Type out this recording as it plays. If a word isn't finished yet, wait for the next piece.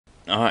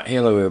Alright,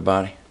 hello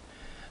everybody.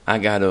 I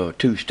got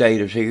two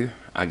stators here.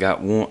 I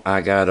got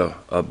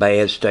a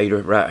bad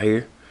stator right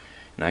here,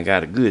 and I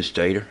got a good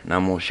stator, and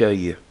I'm gonna show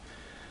you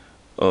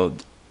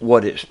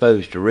what it's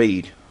supposed to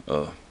read.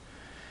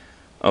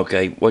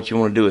 Okay, what you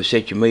want to do is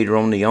set your meter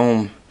on the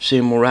ohm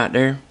symbol right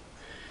there,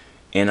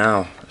 and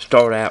I'll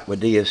start out with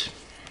these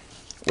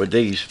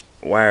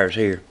wires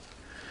here.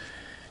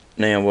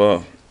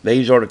 Now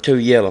these are the two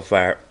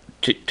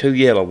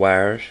yellow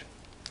wires,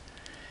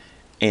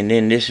 and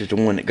then this is the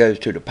one that goes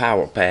to the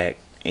power pack,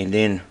 and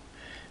then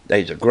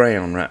there's a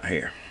ground right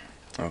here.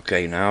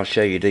 Okay, now I'll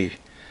show you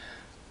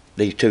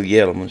these two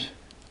yellow ones,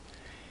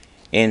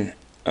 and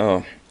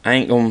I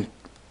ain't gonna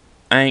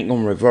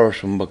reverse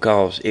them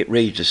because it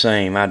reads the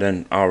same.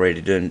 I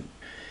already done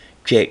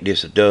checked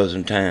this a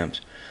dozen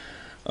times.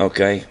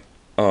 Okay,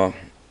 now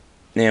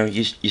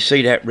you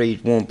see that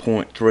reads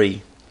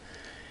 1.3,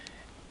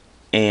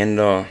 and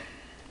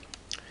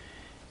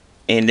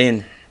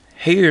then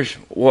here's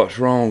what's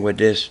wrong with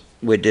this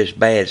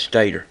bad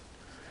stator.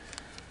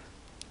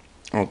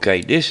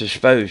 Okay, this is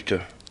supposed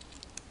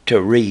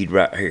to read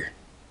right here.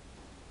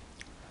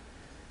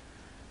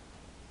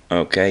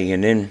 Okay,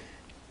 and then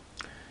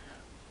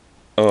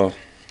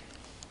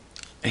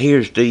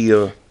here's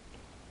the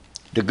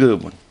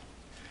good one.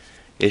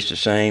 It's the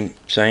same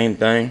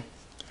thing.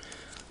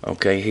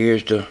 Okay,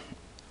 here's the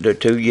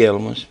two yellow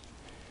ones.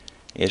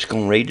 It's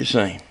gonna read the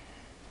same.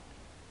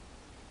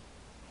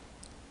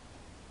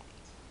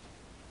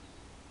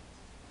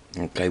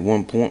 Okay,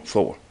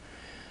 1.4.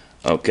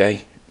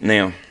 Okay,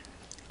 now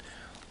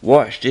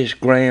watch this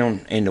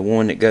ground and the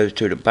one that goes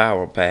to the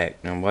power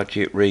pack. Now watch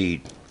it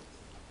read.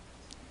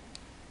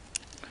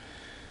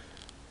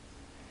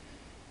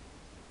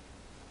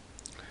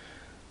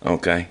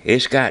 Okay,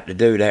 it's got to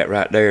do that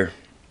right there.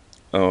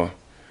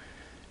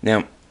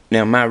 Now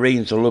my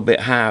reading's a little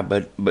bit high,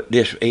 but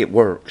it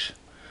works.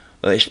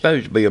 It's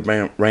supposed to be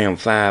around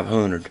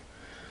 500.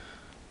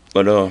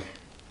 But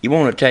you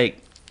want to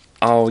take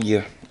all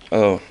your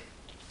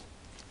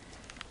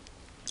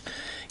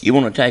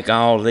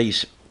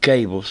these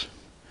cables,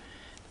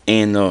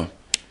 and I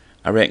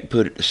reckon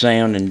put it to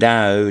sound and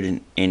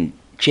diode, and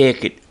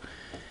check it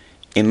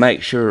and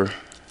make sure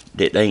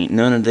that there ain't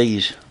none of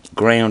these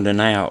grounding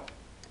out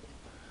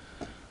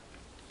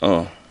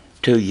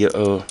to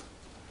your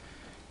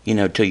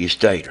to your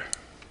stator.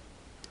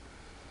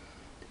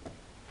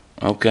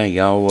 Okay,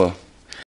 y'all,